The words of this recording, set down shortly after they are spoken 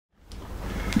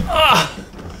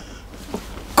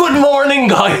Good morning,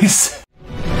 guys.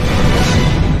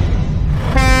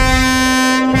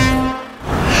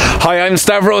 Hi, I'm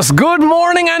Stavros. Good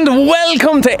morning and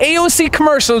welcome to AOC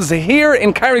Commercials here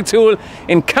in Carrigtwohill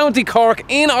in County Cork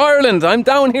in Ireland. I'm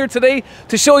down here today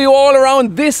to show you all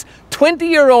around this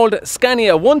 20-year-old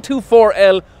Scania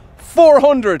 124L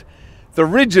 400, the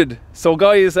rigid. So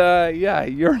guys, yeah,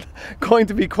 you're going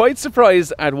to be quite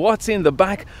surprised at what's in the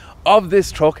back of this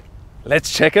truck.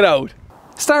 Let's check it out.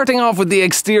 Starting off with the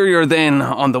exterior then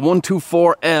on the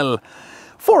 124L.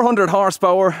 400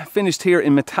 horsepower, finished here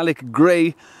in metallic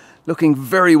grey, looking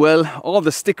very well. All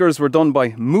the stickers were done by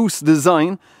Moose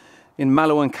Design in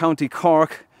Mallow and County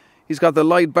Cork. He's got the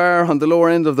light bar on the lower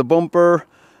end of the bumper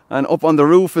and up on the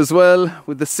roof as well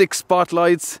with the 6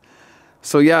 spotlights.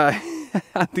 So yeah,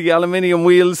 the aluminium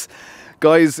wheels.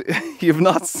 Guys, you've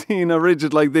not seen a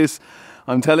rigid like this.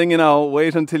 I'm telling you now,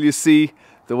 wait until you see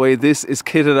the way this is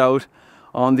kitted out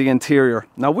on the interior.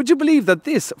 Now, would you believe that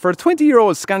this, for a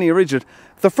 20-year-old Scania rigid,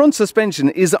 the front suspension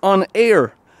is on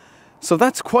air? So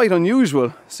that's quite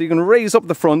unusual. So you can raise up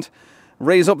the front,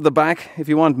 raise up the back if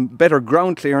you want better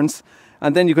ground clearance,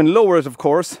 and then you can lower it, of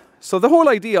course. So the whole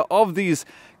idea of these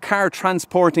car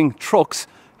transporting trucks,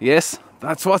 yes,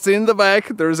 that's what's in the back.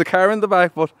 There is a car in the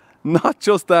back, but not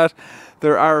just that.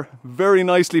 There are very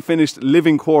nicely finished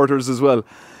living quarters as well.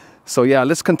 So yeah,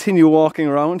 let's continue walking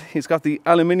around. He's got the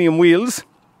aluminium wheels.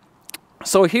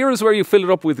 So here is where you fill it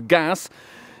up with gas.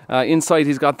 Inside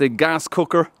he's got the gas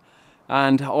cooker,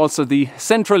 and also the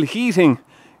central heating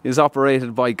is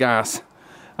operated by gas.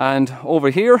 And over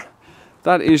here,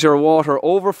 that is your water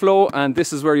overflow, and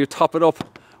this is where you top it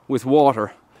up with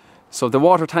water. So the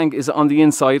water tank is on the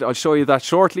inside. I'll show you that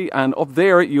shortly. And up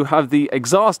there you have the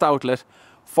exhaust outlet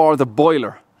for the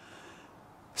boiler.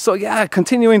 So yeah,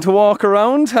 continuing to walk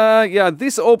around, yeah,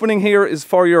 this opening here is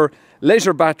for your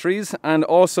leisure batteries and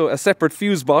also a separate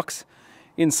fuse box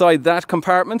inside that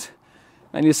compartment.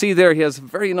 And you see there he has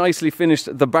very nicely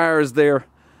finished the bars there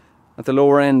at the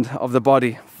lower end of the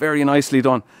body. Very nicely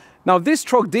done. Now this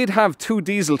truck did have 2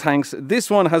 diesel tanks. This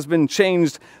one has been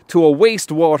changed to a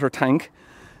wastewater tank.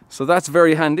 So that's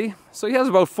very handy. So he has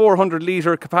about 400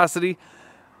 litre capacity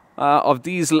of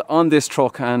diesel on this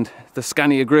truck, and the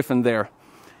Scania Griffin there.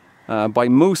 By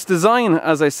Moose Design,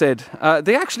 as I said.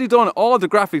 They actually done all the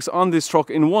graphics on this truck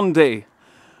in one day.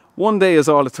 One day is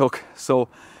all it took. So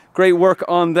great work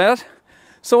on that.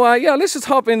 So yeah, let's just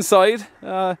hop inside.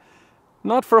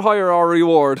 Not for hire or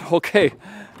reward, okay.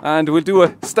 And we'll do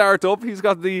a start up. He's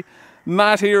got the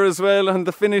mat here as well and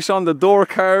the finish on the door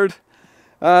card.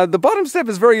 The bottom step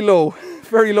is very low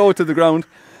to the ground.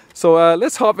 So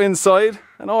let's hop inside,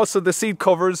 and also the seat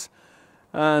covers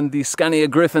and the Scania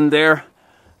Griffin there.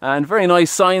 And very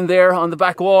nice sign there on the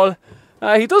back wall.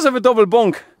 He does have a double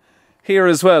bunk here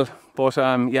as well. But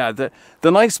yeah,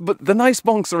 the nice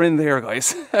bunks are in there,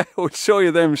 guys. We'll show you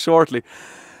them shortly.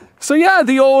 So yeah,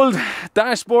 the old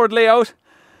dashboard layout.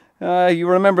 You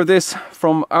remember this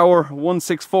from our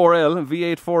 164L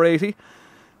V8 480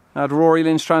 at Rory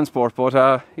Lynch Transport.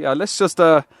 But yeah, let's just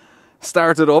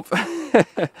start it up.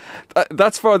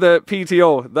 That's for the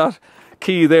PTO, that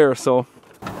key there. So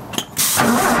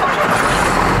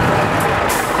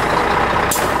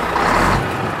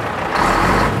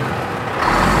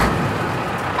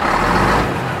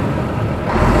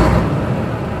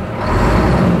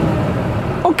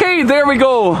okay, there we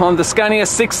go on the Scania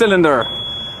 6-cylinder,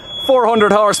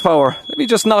 400 horsepower. Let me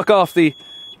just knock off the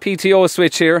PTO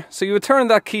switch here. So you would turn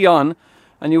that key on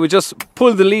and you would just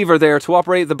pull the lever there to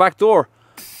operate the back door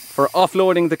for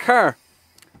offloading the car.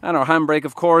 And our handbrake,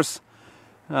 of course.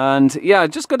 And yeah,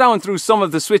 just go down through some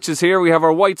of the switches here. We have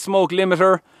our white smoke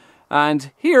limiter,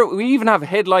 and here we even have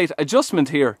headlight adjustment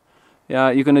here. Yeah,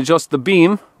 you can adjust the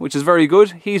beam, which is very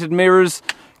good. Heated mirrors,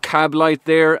 cab light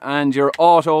there, and your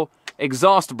auto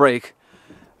exhaust brake.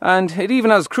 And it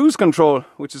even has cruise control,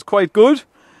 which is quite good.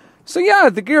 So yeah,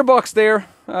 the gearbox there,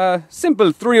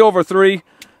 simple 3/3.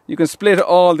 You can split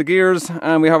all the gears,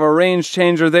 and we have a range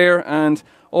changer there and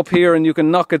up here, and you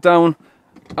can knock it down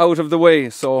out of the way.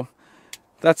 So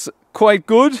that's quite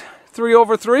good,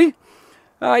 3/3.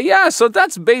 Yeah, so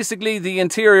that's basically the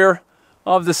interior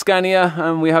of the Scania,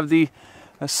 and we have the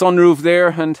sunroof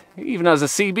there, and even has a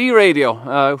CB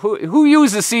radio. Who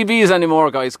uses CBs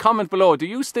anymore, guys? Comment below. Do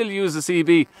you still use a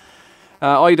CB?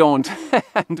 I don't.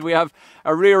 And we have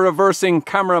a rear reversing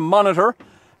camera monitor,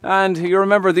 and you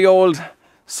remember the old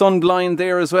sun blind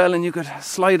there as well, and you could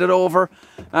slide it over.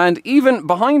 And even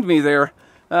behind me there,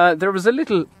 there was a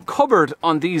little cupboard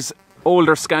on these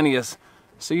older Scanias,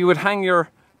 so you would hang your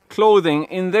clothing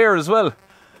in there as well.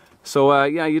 So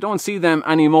yeah, you don't see them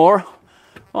anymore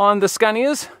on the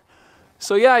Scanias.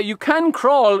 So yeah, you can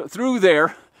crawl through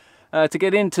there to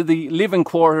get into the living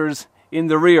quarters in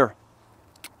the rear.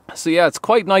 So yeah, it's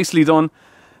quite nicely done.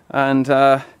 And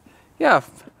yeah,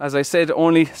 as I said,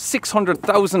 only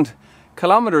 600,000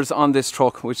 kilometers on this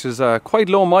truck, which is quite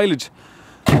low mileage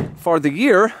for the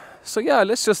year. So yeah,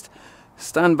 let's just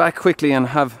stand back quickly and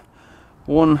have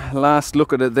one last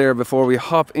look at it there before we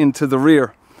hop into the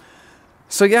rear.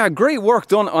 So yeah, great work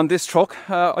done on this truck.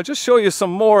 I'll just show you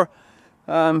some more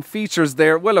features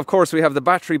there. Well, of course, we have the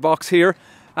battery box here,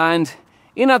 and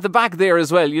in at the back there as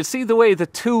well, you see the way the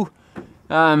two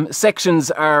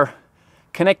sections are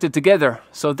connected together.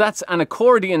 So that's an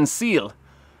accordion seal,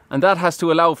 and that has to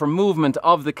allow for movement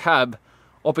of the cab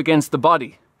up against the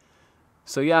body.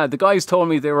 So yeah, the guys told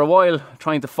me they were a while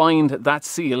trying to find that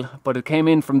seal, but it came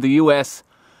in from the US.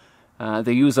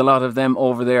 They use a lot of them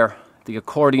over there, the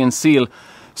accordion seal.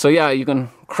 So yeah, you can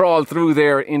crawl through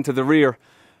there into the rear,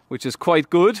 which is quite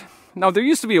good. Now, there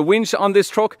used to be a winch on this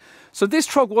truck. So this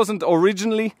truck wasn't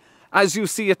originally as you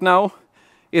see it now.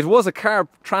 It was a car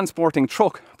transporting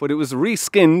truck, but it was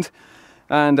reskinned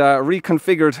and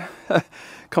reconfigured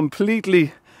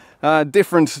completely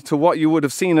different to what you would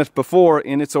have seen it before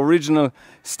in its original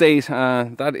state.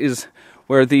 That is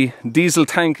where the diesel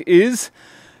tank is.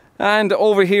 And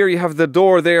over here you have the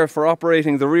door there for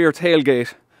operating the rear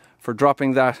tailgate, for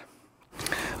dropping that.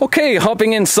 Okay,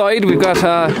 hopping inside, we've got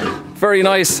a very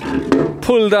nice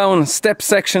pull down step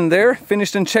section there,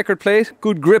 finished in checkered plate,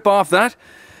 good grip off that.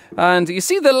 And you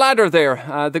see the ladder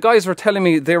there. The guys were telling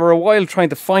me they were a while trying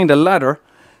to find a ladder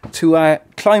to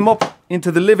climb up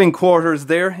into the living quarters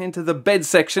there, into the bed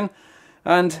section,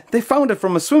 and they found it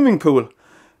from a swimming pool.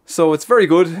 So it's very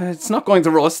good, it's not going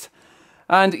to rust.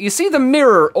 And you see the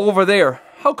mirror over there.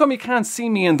 How come you can't see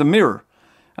me in the mirror?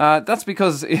 That's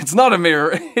because it's not a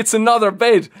mirror, it's another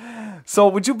bed. So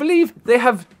would you believe they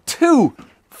have two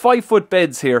 5-foot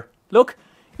beds here? Look,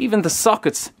 even the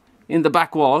sockets in the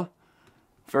back wall.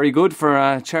 Very good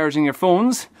for charging your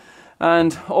phones.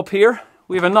 And up here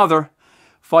we have another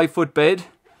 5-foot bed.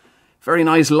 Very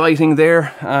nice lighting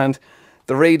there, and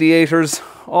the radiators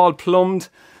all plumbed.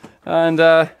 And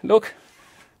look,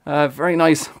 very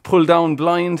nice pull down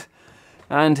blind.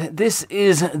 And this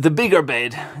is the bigger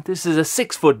bed. This is a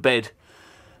 6-foot bed,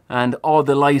 and all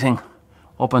the lighting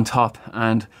up on top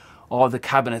and all the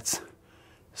cabinets.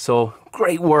 So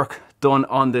great work done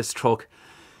on this truck.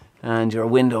 And your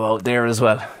window out there as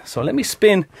well. So let me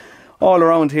spin all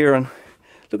around here and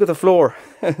look at the floor,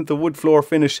 the wood floor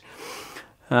finish.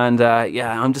 And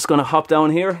yeah, I'm just going to hop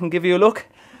down here and give you a look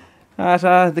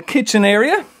at the kitchen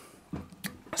area.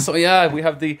 So yeah, we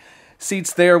have the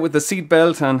seats there with the seat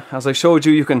belt, and as I showed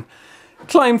you, you can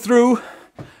climb through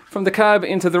from the cab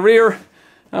into the rear,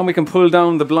 and we can pull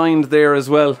down the blind there as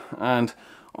well, and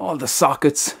all the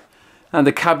sockets and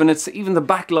the cabinets, even the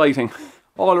backlighting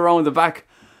all around the back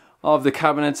of the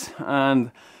cabinets,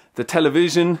 and the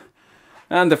television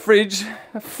and the fridge,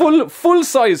 a full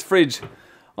size fridge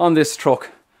on this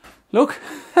truck. Look,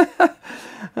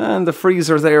 and the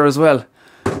freezer there as well.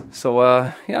 So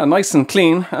yeah, nice and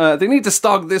clean. They need to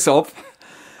stock this up.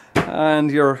 And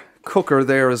your cooker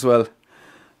there as well,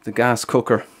 the gas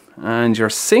cooker, and your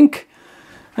sink,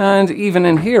 and even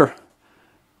in here,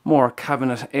 more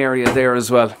cabinet area there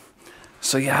as well.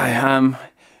 So yeah,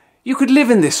 you could live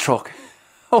in this truck.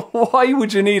 Why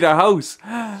would you need a house?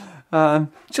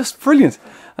 Just brilliant.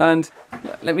 And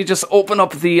let me just open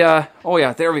up the, oh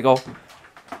yeah, there we go.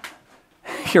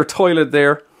 Your toilet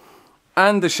there,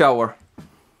 and the shower.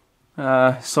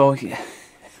 So yeah,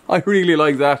 I really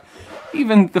like that.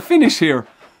 Even the finish here.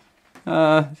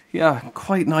 Yeah,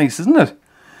 quite nice, isn't it?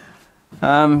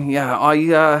 Yeah,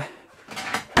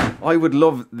 I would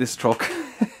love this truck.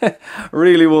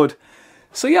 Really would.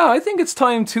 So yeah, I think it's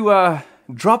time to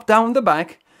drop down the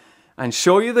back and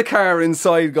show you the car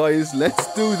inside, guys.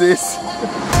 Let's do this.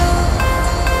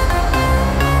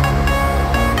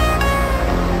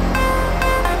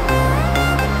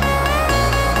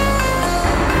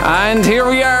 And here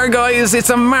we are, guys. It's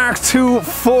a Mark II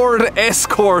Ford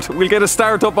Escort. We'll get a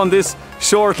start up on this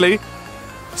shortly.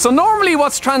 So normally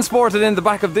what's transported in the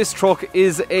back of this truck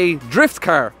is a drift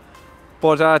car,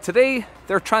 but today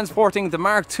they're transporting the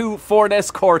Mark II Ford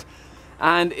Escort,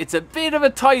 and it's a bit of a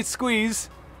tight squeeze.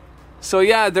 So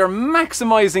yeah, they're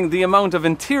maximizing the amount of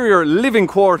interior living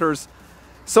quarters.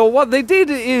 So what they did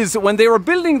is, when they were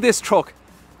building this truck,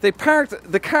 they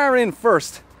parked the car in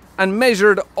first and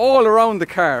measured all around the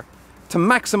car to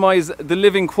maximize the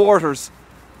living quarters.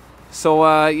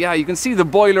 So yeah, you can see the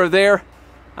boiler there,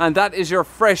 and that is your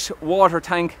fresh water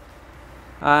tank.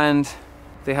 And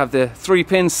they have the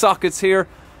 3-pin sockets here,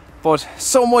 but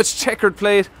so much checkered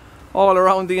plate all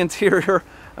around the interior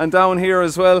and down here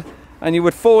as well. And you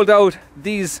would fold out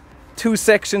these two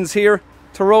sections here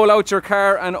to roll out your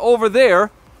car, and over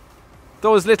there,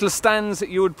 those little stands,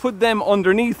 you would put them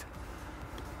underneath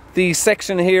the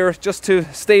section here just to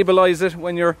stabilize it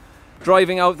when you're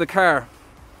driving out the car.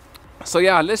 So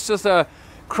yeah, let's just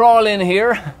crawl in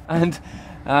here, and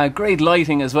great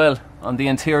lighting as well on the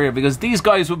interior, because these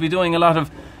guys would be doing a lot of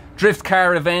drift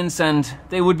car events and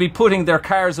they would be putting their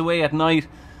cars away at night,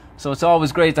 so it's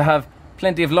always great to have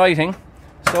plenty of lighting.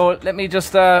 So let me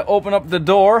just open up the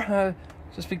door,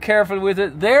 just be careful with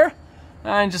it there,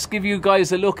 and just give you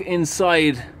guys a look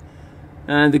inside,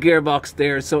 and the gearbox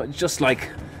there. So it's just like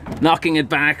knocking it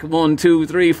back 1, 2,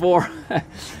 3, 4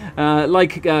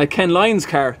 like Ken Lyons'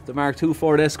 car, the Mark II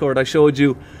Ford Escort. I showed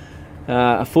you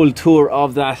a full tour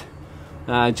of that.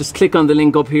 Just click on the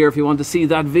link up here if you want to see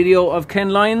that video of Ken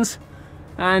Lyons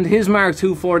and his Mark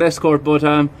II Ford Escort. But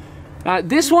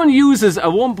this one uses a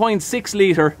 1.6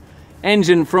 litre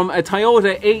engine from a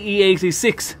Toyota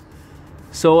AE86.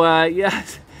 So yeah,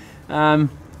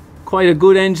 quite a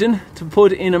good engine to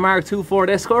put in a Mark II Ford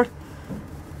Escort.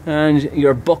 And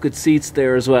your bucket seats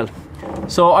there as well.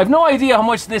 So I've no idea how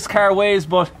much this car weighs,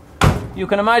 but you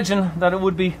can imagine that it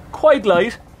would be quite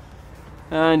light.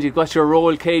 And you've got your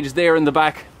roll cage there in the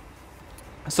back.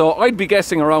 So I'd be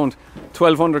guessing around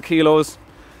 1200 kilos,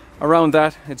 around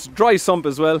that. It's dry sump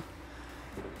as well.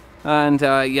 And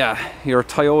yeah, your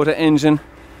Toyota engine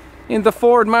in the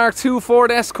Ford Mark II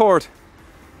Ford Escort.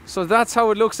 So that's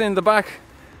how it looks in the back.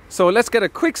 So let's get a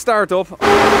quick start up.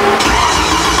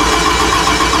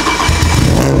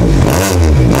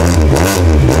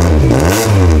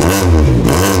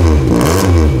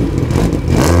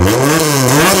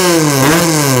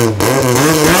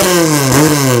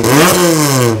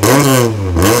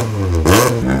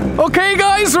 Okay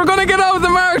guys, we're gonna get out the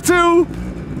Mark II.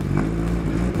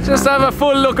 Just have a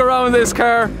full look around this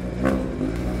car.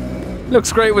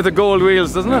 Looks great with the gold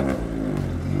wheels, doesn't it?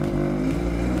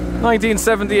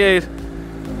 1978.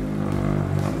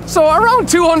 So around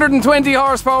 220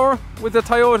 horsepower with the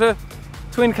Toyota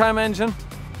twin cam engine.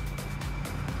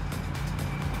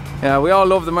 Yeah, we all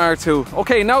love the Mark II.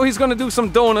 Okay, now he's gonna do some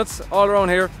donuts all around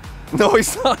here. No,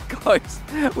 he's not, guys.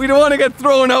 We don't want to get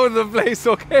thrown out of the place,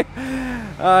 okay?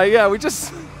 Yeah, we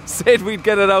just said we'd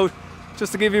get it out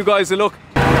just to give you guys a look.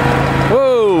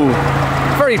 Whoa,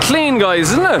 very clean,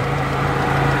 guys, isn't it?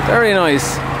 Very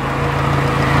nice.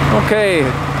 Okay,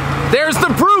 there's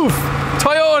the proof.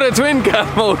 Toyota twin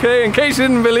cam, okay, in case you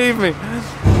didn't believe me.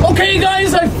 Okay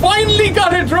guys, I finally got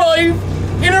to drive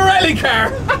in a rally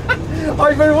car.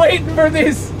 I've been waiting for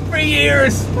this for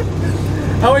years.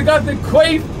 And we got the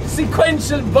quaint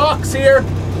sequential box here.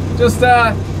 Just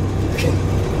how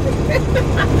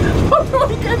do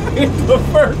I get into it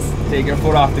first? Take your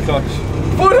foot off the clutch.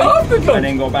 Foot off the clutch? And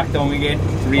then go back down again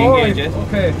to re-engage it.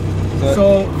 Okay.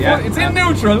 So yeah, it's in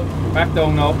neutral. Back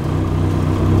down now.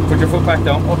 Put your foot back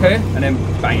down. Okay. And then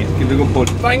bang it. Give it a good pull.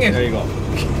 Bang it. There you go.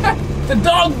 The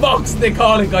dog box they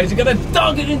call it, guys. You gotta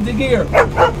dog it into gear.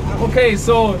 Okay,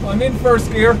 so I'm in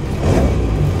first gear.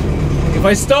 If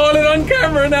I stall it on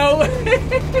camera now,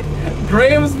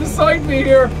 Graham's beside me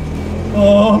here.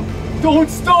 Oh, don't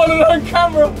stall it on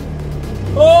camera.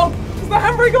 Oh, is the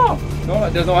handbrake off? No,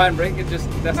 there's no handbrake. It's just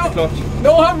that's the clutch.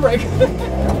 No handbrake.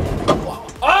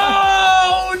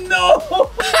 Oh no!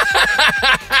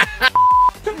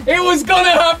 It was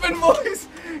gonna happen, boys.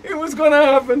 It was gonna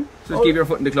happen. Just keep your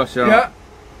foot in the clutch there. Yeah.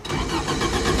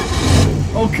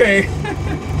 Okay.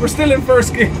 We're still in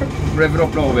first gear. Rev it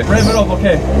up now a bit. Rev it up,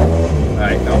 okay.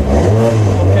 Alright, now.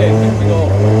 Okay, here we go.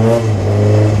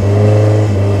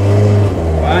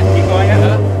 One, keep going,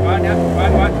 yeah. One, yeah.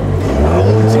 One. Oh,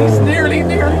 jeez, nearly.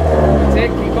 That's it,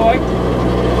 keep going.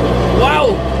 Wow.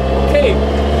 Okay.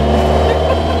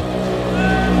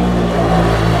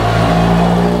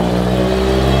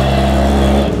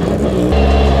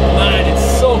 Man, it's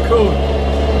so cool.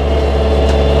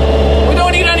 We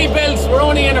don't need any belts. We're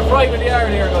only in a private yard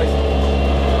here, guys.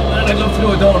 Man, I'd love to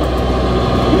do a donut.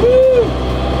 Woo!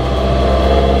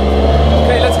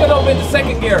 Okay, let's get up into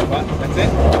second gear. What? That's it.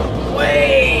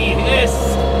 Wait, yes.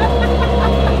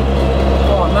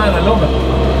 Oh man, I love it.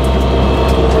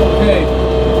 Okay.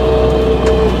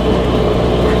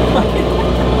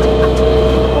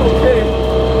 Okay.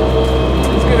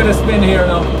 Let's give it a spin here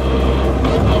now.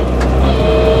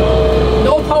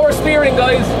 No power steering,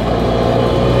 guys.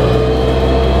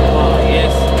 Oh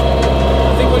yes.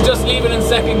 I think we'll just leave it in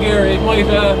second gear. It might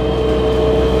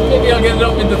maybe I'll get it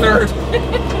up into third.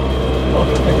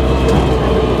 Okay.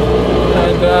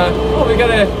 And oh, we got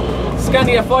a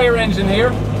Scania fire engine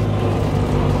here,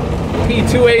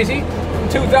 P280 from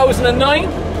 2009.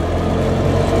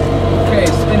 Okay,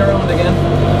 spin around again.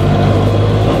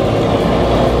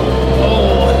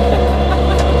 Oh!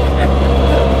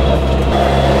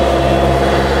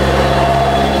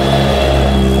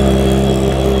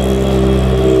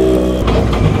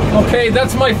 Okay,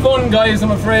 that's my fun, guys,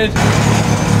 I'm afraid.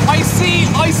 I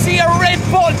see a red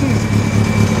button!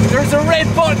 There's a red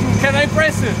button, can I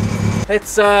press it?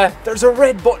 There's a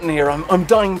red button here, I'm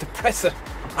dying to press it.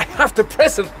 I have to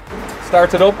press it.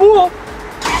 Start it up. Whoa.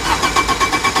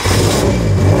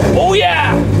 Oh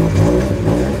yeah!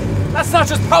 That's not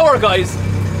just power, guys.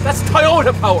 That's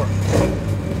Toyota power.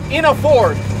 In a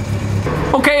Ford.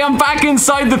 Okay, I'm back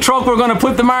inside the truck. We're gonna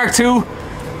put the Mark II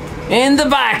in the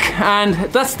back, and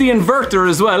that's the inverter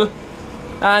as well.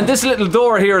 And this little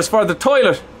door here is for the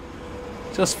toilet.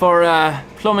 Just for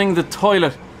plumbing the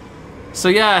toilet. So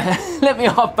yeah, let me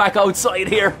hop back outside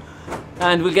here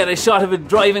and we'll get a shot of it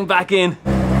driving back in.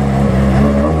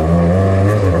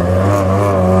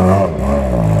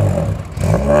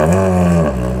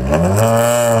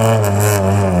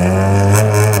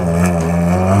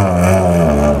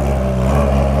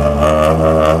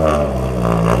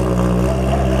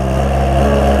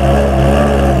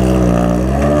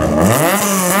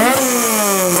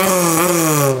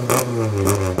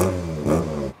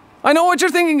 I know what you're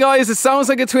thinking, guys. It sounds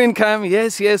like a twin cam.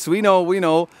 Yes, we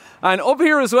know. And up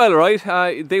here as well, right?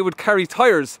 They would carry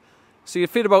tires. So you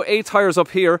fit about 8 tires up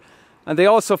here, and they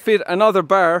also fit another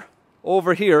bar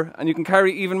over here, and you can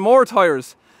carry even more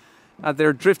tires at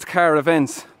their drift car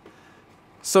events.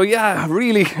 So yeah, I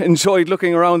really enjoyed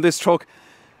looking around this truck.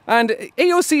 And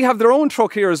AOC have their own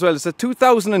truck here as well. It's a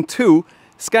 2002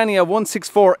 Scania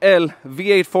 124L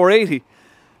V8 480.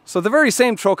 So the very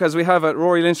same truck as we have at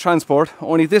Rory Lynch Transport,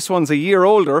 only this one's a year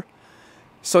older.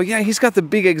 So yeah, he's got the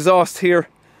big exhaust here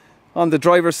on the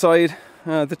driver's side,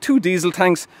 the 2 diesel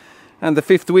tanks, and the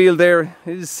 5th wheel there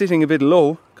is sitting a bit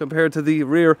low compared to the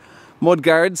rear mud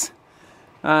guards.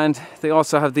 And they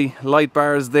also have the light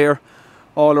bars there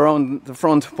all around the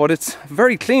front, but it's a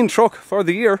very clean truck for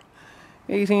the year.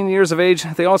 18 years of age.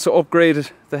 They also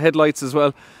upgraded the headlights as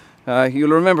well.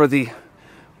 You'll remember the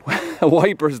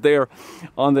wipers there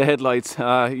on the headlights.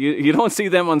 You don't see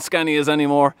them on Scanias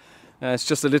anymore. It's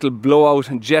just a little blowout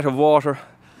and jet of water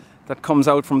that comes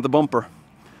out from the bumper.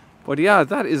 But yeah,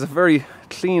 that is a very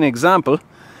clean example.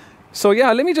 So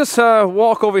yeah, let me just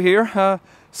walk over here.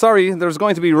 Sorry, there's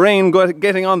going to be rain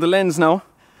getting on the lens now.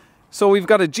 So we've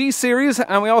got a G series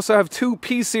and we also have 2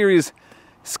 P series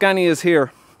Scanias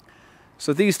here.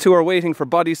 So these 2 are waiting for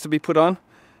bodies to be put on.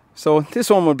 So this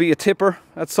one will be a tipper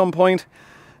at some point.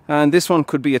 And this one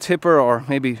could be a tipper or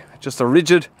maybe just a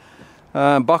rigid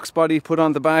box body put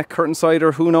on the back, curtain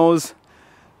sider, who knows.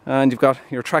 And you've got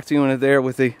your tractor unit there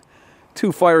with the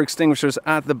 2 fire extinguishers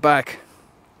at the back.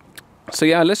 So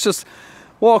yeah, let's just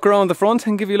walk around the front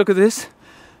and give you a look at this.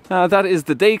 That is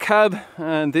the day cab,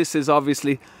 and this is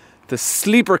obviously the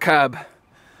sleeper cab.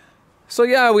 So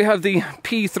yeah, we have the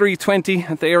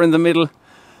P320 there in the middle,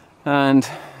 and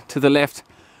to the left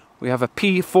we have a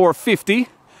P450.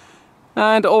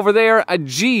 And over there a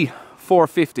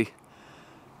G450.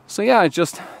 So yeah,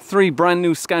 just 3 brand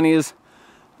new Scanias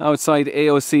outside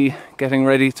AOC getting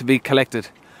ready to be collected.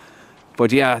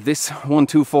 But yeah, this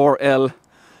 124L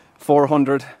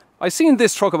 400, I seen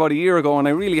this truck about a year ago and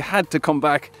I really had to come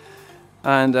back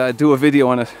and do a video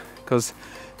on it because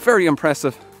very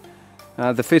impressive.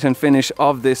 The fit and finish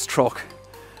of this truck,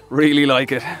 really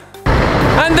like it.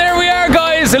 And there we are,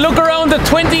 guys, a look around the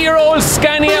 20-year-old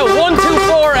Scania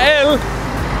 124L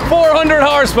 400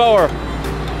 horsepower.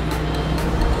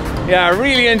 Yeah, I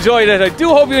really enjoyed it. I do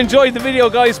hope you enjoyed the video,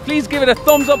 guys. Please give it a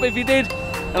thumbs up if you did,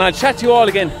 and I'll chat to you all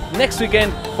again next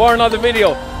weekend for another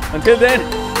video. Until then,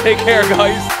 take care,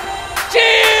 guys.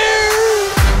 Cheers!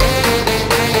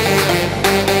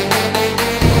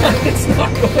 It's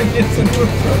not going into neutral.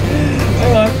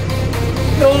 Hang on.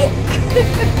 No.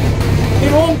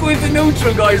 It won't go into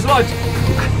neutral, guys, watch.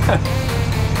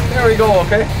 There we go,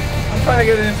 okay? I'm trying to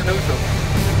get it into neutral.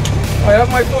 I have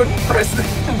my foot pressed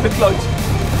in the clutch.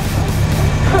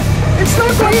 It's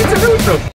not going into neutral.